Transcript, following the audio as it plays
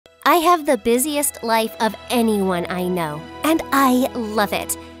I have the busiest life of anyone I know, and I love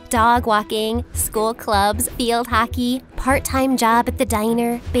it. Dog walking, school clubs, field hockey, part-time job at the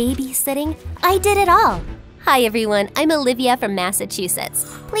diner, babysitting. I did it all. Hi everyone, I'm Olivia from Massachusetts.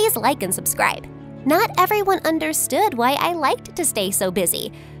 Please like and subscribe. Not everyone understood why I liked to stay so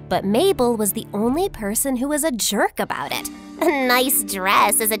busy, but Mabel was the only person who was a jerk about it. Nice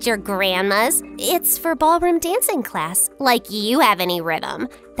dress, is it your grandma's? It's for ballroom dancing class, like you have any rhythm.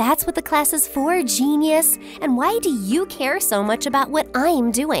 That's what the class is for, genius. And why do you care so much about what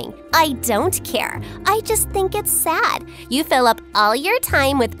I'm doing? I don't care. I just think it's sad. You fill up all your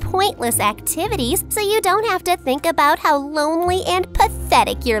time with pointless activities so you don't have to think about how lonely and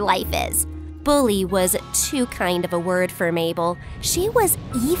pathetic your life is. Bully was too kind of a word for Mabel. She was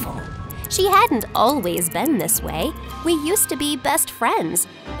evil. She hadn't always been this way. We used to be best friends.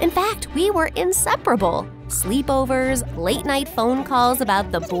 In fact, we were inseparable. Sleepovers, late-night phone calls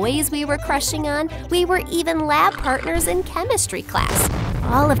about the boys we were crushing on. We were even lab partners in chemistry class.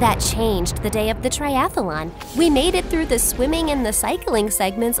 All of that changed the day of the triathlon. We made it through the swimming and the cycling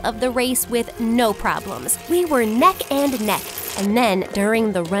segments of the race with no problems. We were neck and neck. And then,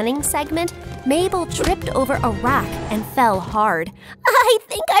 during the running segment, Mabel tripped over a rock and fell hard. I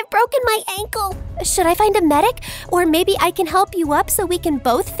think I've broken my ankle. Should I find a medic? Or maybe I can help you up so we can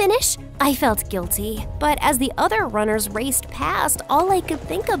both finish? I felt guilty, but as the other runners raced past, all I could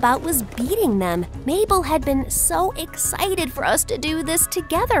think about was beating them. Mabel had been so excited for us to do this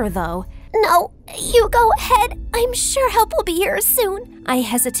together, though. No, you go ahead. I'm sure help will be here soon. I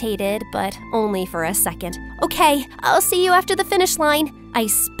hesitated, but only for a second. Okay, I'll see you after the finish line. I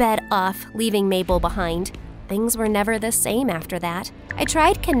sped off, leaving Mabel behind. Things were never the same after that. I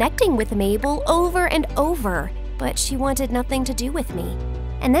tried connecting with Mabel over and over, but she wanted nothing to do with me.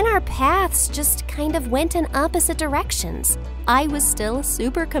 And then our paths just kind of went in opposite directions. I was still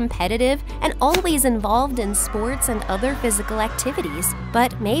super competitive and always involved in sports and other physical activities,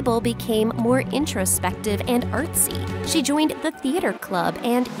 but Mabel became more introspective and artsy. She joined the theater club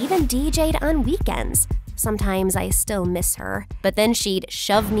and even DJ'd on weekends. Sometimes I still miss her, but then she'd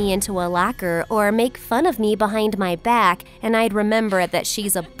shove me into a locker or make fun of me behind my back, and I'd remember that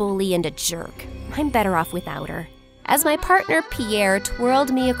she's a bully and a jerk. I'm better off without her. As my partner Pierre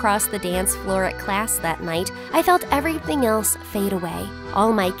twirled me across the dance floor at class that night, I felt everything else fade away.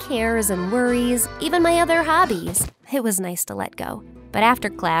 All my cares and worries, even my other hobbies. It was nice to let go. But after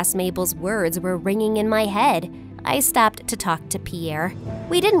class, Mabel's words were ringing in my head. I stopped to talk to Pierre.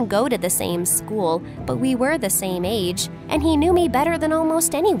 We didn't go to the same school, but we were the same age, and he knew me better than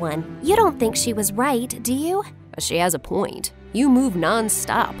almost anyone. You don't think she was right, do you? She has a point. You move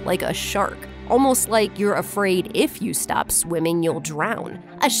non-stop like a shark. Almost like you're afraid if you stop swimming, you'll drown.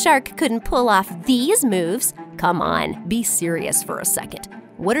 A shark couldn't pull off these moves. Come on, be serious for a second.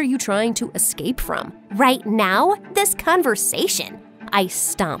 What are you trying to escape from? Right now? This conversation. I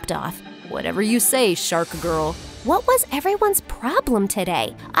stomped off. Whatever you say, shark girl. What was everyone's problem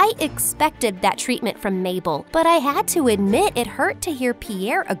today? I expected that treatment from Mabel, but I had to admit it hurt to hear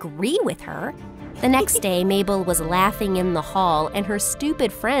Pierre agree with her. The next day, Mabel was laughing in the hall, and her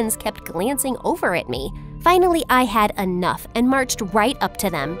stupid friends kept glancing over at me. Finally, I had enough and marched right up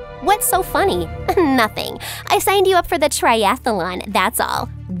to them. What's so funny? Nothing. I signed you up for the triathlon, that's all.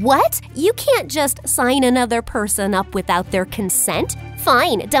 What? You can't just sign another person up without their consent?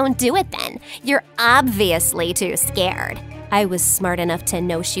 Fine, don't do it then. You're obviously too scared. I was smart enough to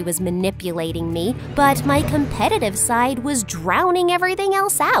know she was manipulating me, but my competitive side was drowning everything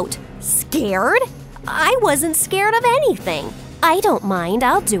else out. Scared? I wasn't scared of anything. I don't mind,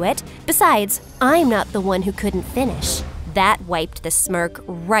 I'll do it. Besides, I'm not the one who couldn't finish. That wiped the smirk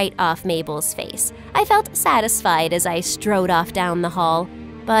right off Mabel's face. I felt satisfied as I strode off down the hall,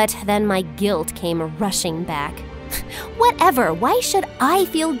 but then my guilt came rushing back. Whatever, why should I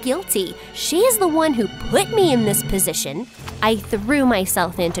feel guilty? She's the one who put me in this position. I threw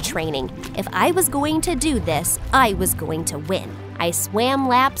myself into training. If I was going to do this, I was going to win. I swam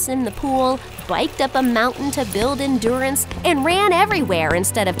laps in the pool, biked up a mountain to build endurance, and ran everywhere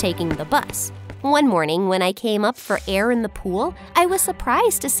instead of taking the bus. One morning, when I came up for air in the pool, I was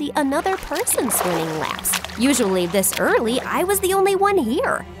surprised to see another person swimming laps. Usually this early, I was the only one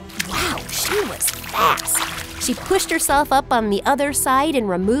here. Wow, she was fast. She pushed herself up on the other side and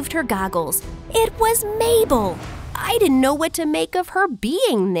removed her goggles. It was Mabel. I didn't know what to make of her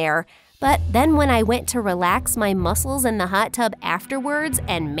being there. But then when I went to relax my muscles in the hot tub afterwards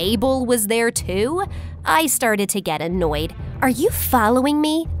and Mabel was there too, I started to get annoyed. Are you following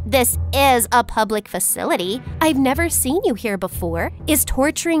me? This is a public facility. I've never seen you here before. Is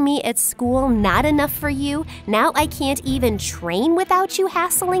torturing me at school not enough for you? Now I can't even train without you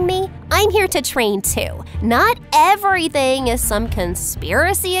hassling me? I'm here to train too. Not everything is some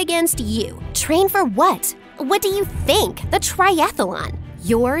conspiracy against you. Train for what? What do you think? The triathlon.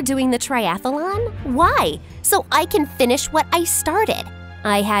 You're doing the triathlon? Why? So I can finish what I started.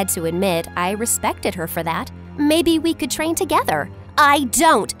 I had to admit I respected her for that. Maybe we could train together. I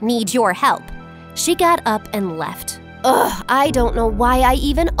don't need your help. She got up and left. Ugh, I don't know why I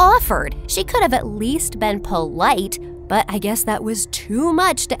even offered. She could have at least been polite, but I guess that was too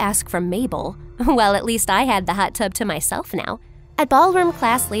much to ask from Mabel. Well, at least I had the hot tub to myself now. At ballroom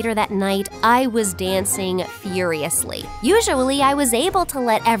class later that night, I was dancing furiously. Usually, I was able to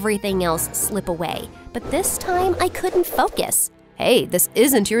let everything else slip away, but this time I couldn't focus. Hey, this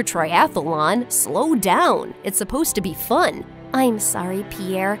isn't your triathlon. Slow down. It's supposed to be fun. I'm sorry,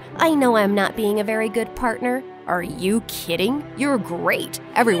 Pierre. I know I'm not being a very good partner. Are you kidding? You're great.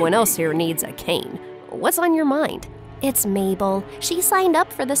 Everyone else here needs a cane. What's on your mind? It's Mabel. She signed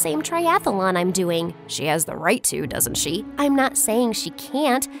up for the same triathlon I'm doing. She has the right to, doesn't she? I'm not saying she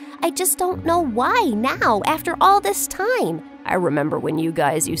can't. I just don't know why now, after all this time. I remember when you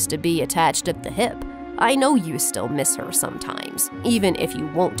guys used to be attached at the hip. I know you still miss her sometimes, even if you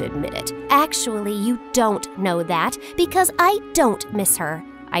won't admit it. Actually, you don't know that, because I don't miss her.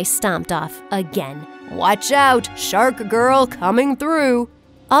 I stomped off again. Watch out, shark girl coming through.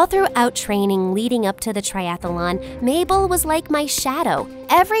 All throughout training leading up to the triathlon, Mabel was like my shadow.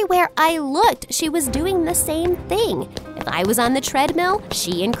 Everywhere I looked, she was doing the same thing. If I was on the treadmill,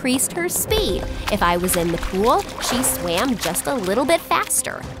 she increased her speed. If I was in the pool, she swam just a little bit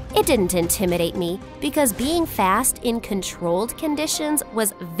faster. It didn't intimidate me because being fast in controlled conditions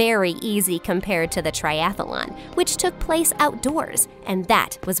was very easy compared to the triathlon, which took place outdoors, and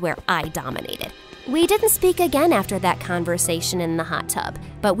that was where I dominated. We didn't speak again after that conversation in the hot tub,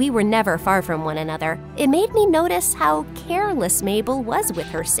 but we were never far from one another. It made me notice how careless Mabel was with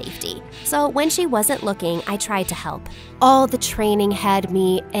her safety. So when she wasn't looking, I tried to help. All the training had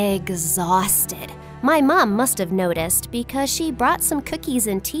me exhausted. My mom must have noticed because she brought some cookies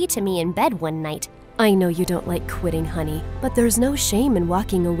and tea to me in bed one night. I know you don't like quitting, honey, but there's no shame in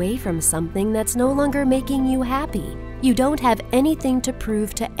walking away from something that's no longer making you happy. You don't have anything to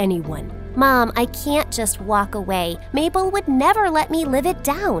prove to anyone. Mom, I can't just walk away. Mabel would never let me live it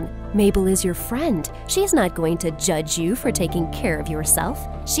down. Mabel is your friend. She's not going to judge you for taking care of yourself.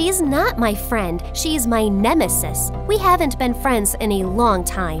 She's not my friend. She's my nemesis. We haven't been friends in a long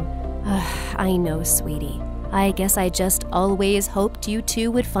time. I know, sweetie. I guess I just always hoped you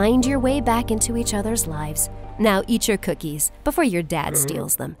two would find your way back into each other's lives. Now eat your cookies before your dad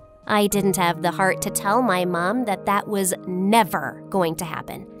steals them. I didn't have the heart to tell my mom that that was never going to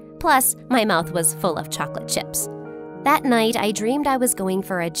happen. Plus, my mouth was full of chocolate chips. That night, I dreamed I was going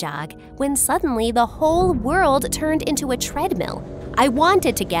for a jog when suddenly the whole world turned into a treadmill. I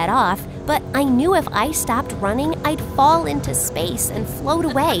wanted to get off, but I knew if I stopped running, I'd fall into space and float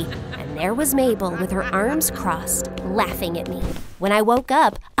away. And there was Mabel with her arms crossed, laughing at me. When I woke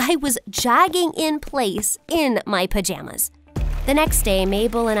up, I was jogging in place in my pajamas. The next day,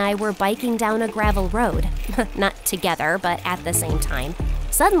 Mabel and I were biking down a gravel road. Not together, but at the same time.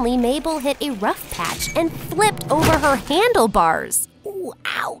 Suddenly, Mabel hit a rough patch and flipped over her handlebars. Ooh,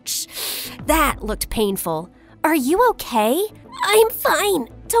 ouch. That looked painful. Are you okay? I'm fine.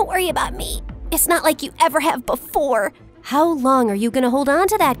 Don't worry about me. It's not like you ever have before. How long are you gonna hold on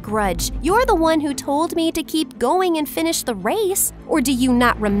to that grudge? You're the one who told me to keep going and finish the race. Or do you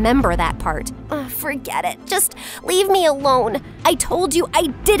not remember that part? Forget it. Just leave me alone. I told you I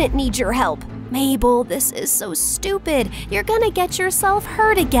didn't need your help. Mabel, this is so stupid. You're gonna get yourself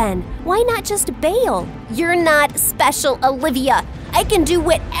hurt again. Why not just bail? You're not special, Olivia. I can do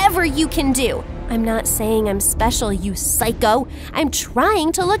whatever you can do. I'm not saying I'm special, you psycho. I'm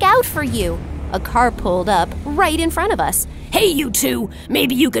trying to look out for you. A car pulled up right in front of us. Hey, you two,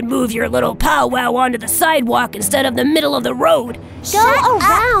 maybe you could move your little powwow onto the sidewalk instead of the middle of the road. Go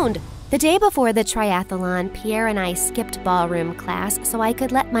around! The day before the triathlon, Pierre and I skipped ballroom class so I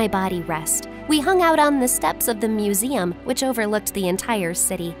could let my body rest. We hung out on the steps of the museum, which overlooked the entire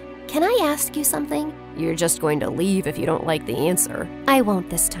city. Can I ask you something? You're just going to leave if you don't like the answer. I won't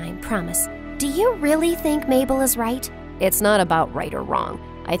this time, promise. Do you really think Mabel is right? It's not about right or wrong.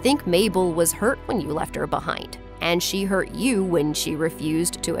 I think Mabel was hurt when you left her behind, and she hurt you when she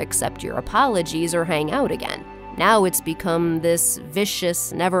refused to accept your apologies or hang out again. Now it's become this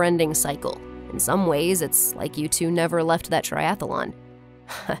vicious, never-ending cycle. In some ways, it's like you two never left that triathlon.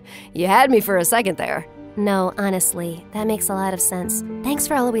 You had me for a second there. No, honestly, that makes a lot of sense. Thanks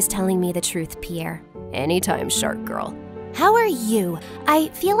for always telling me the truth, Pierre. Anytime, Shark Girl. How are you? I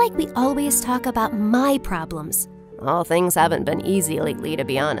feel like we always talk about my problems. Well, things haven't been easy lately, to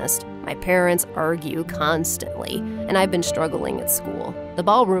be honest. My parents argue constantly, and I've been struggling at school. The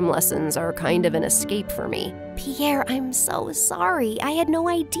ballroom lessons are kind of an escape for me. Pierre, I'm so sorry. I had no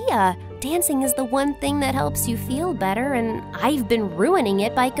idea. Dancing is the one thing that helps you feel better, and I've been ruining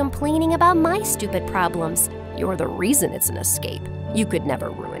it by complaining about my stupid problems. You're the reason it's an escape. You could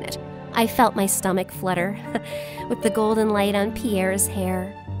never ruin it. I felt my stomach flutter with the golden light on Pierre's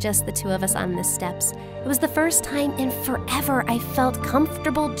hair. Just the two of us on the steps. It was the first time in forever I felt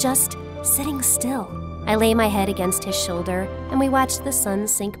comfortable just sitting still. I lay my head against his shoulder, and we watched the sun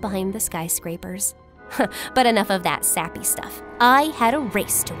sink behind the skyscrapers. But enough of that sappy stuff. I had a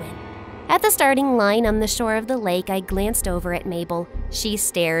race to win. At the starting line on the shore of the lake, I glanced over at Mabel. She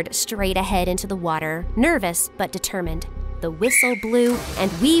stared straight ahead into the water, nervous but determined. The whistle blew,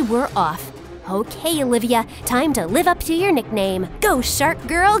 and we were off. Okay, Olivia, time to live up to your nickname. Go, Shark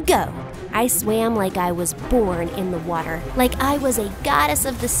Girl, go! I swam like I was born in the water, like I was a goddess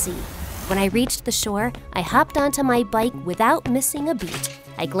of the sea. When I reached the shore, I hopped onto my bike without missing a beat.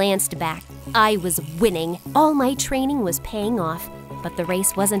 I glanced back. I was winning. All my training was paying off. But the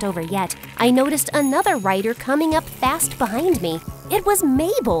race wasn't over yet. I noticed another rider coming up fast behind me. It was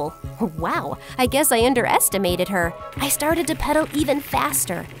Mabel. Wow, I guess I underestimated her. I started to pedal even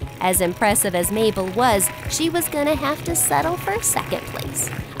faster. As impressive as Mabel was, she was gonna have to settle for second place.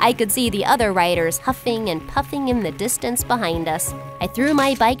 I could see the other riders huffing and puffing in the distance behind us. I threw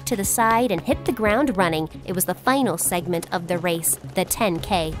my bike to the side and hit the ground running. It was the final segment of the race, the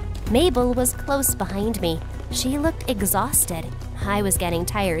 10K. Mabel was close behind me. She looked exhausted. I was getting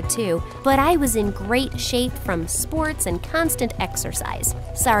tired too, but I was in great shape from sports and constant exercise.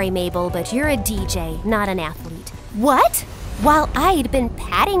 Sorry, Mabel, but you're a DJ, not an athlete. What? While I'd been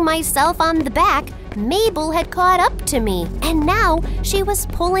patting myself on the back, Mabel had caught up to me, and now she was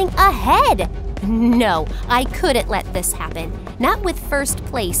pulling ahead. No, I couldn't let this happen. Not with first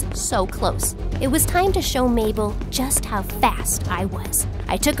place so close. It was time to show Mabel just how fast I was.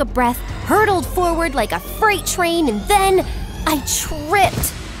 I took a breath, hurtled forward like a freight train, and then I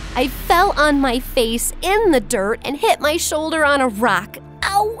tripped. I fell on my face in the dirt and hit my shoulder on a rock.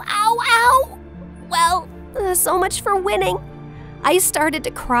 Ow, ow, ow! Well, so much for winning. I started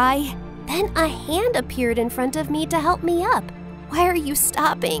to cry. Then a hand appeared in front of me to help me up. Why are you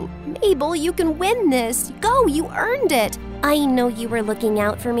stopping? Mabel, you can win this. Go, you earned it. I know you were looking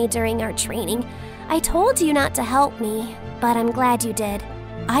out for me during our training. I told you not to help me, but I'm glad you did.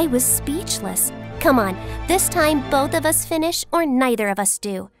 I was speechless. Come on, this time both of us finish or neither of us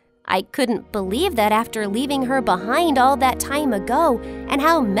do. I couldn't believe that after leaving her behind all that time ago and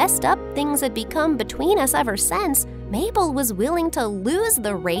how messed up things had become between us ever since, Mabel was willing to lose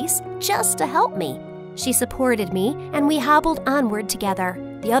the race just to help me. She supported me and we hobbled onward together.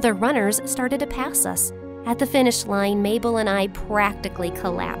 The other runners started to pass us. At the finish line, Mabel and I practically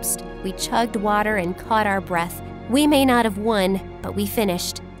collapsed. We chugged water and caught our breath. We may not have won, but we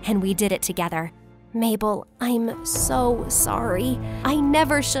finished, and we did it together. Mabel, I'm so sorry. I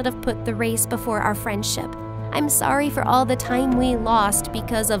never should have put the race before our friendship. I'm sorry for all the time we lost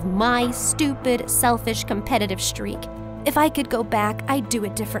because of my stupid, selfish, competitive streak. If I could go back, I'd do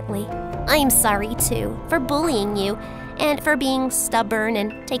it differently. I'm sorry, too, for bullying you and for being stubborn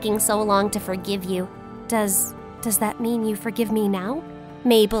and taking so long to forgive you. Does that mean you forgive me now?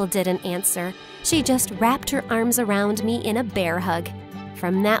 Mabel didn't answer. She just wrapped her arms around me in a bear hug.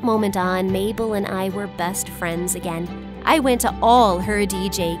 From that moment on, Mabel and I were best friends again. I went to all her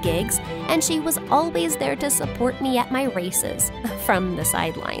DJ gigs, and she was always there to support me at my races, from the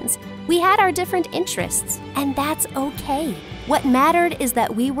sidelines. We had our different interests, and that's okay. What mattered is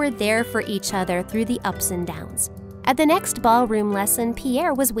that we were there for each other through the ups and downs. At the next ballroom lesson,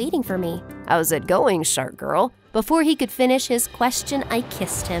 Pierre was waiting for me. How's it going, Shark Girl? Before he could finish his question, I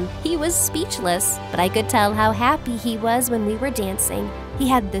kissed him. He was speechless, but I could tell how happy he was when we were dancing. He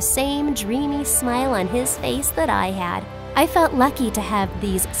had the same dreamy smile on his face that I had. I felt lucky to have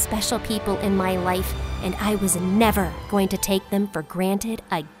these special people in my life, and I was never going to take them for granted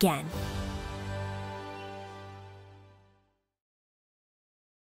again.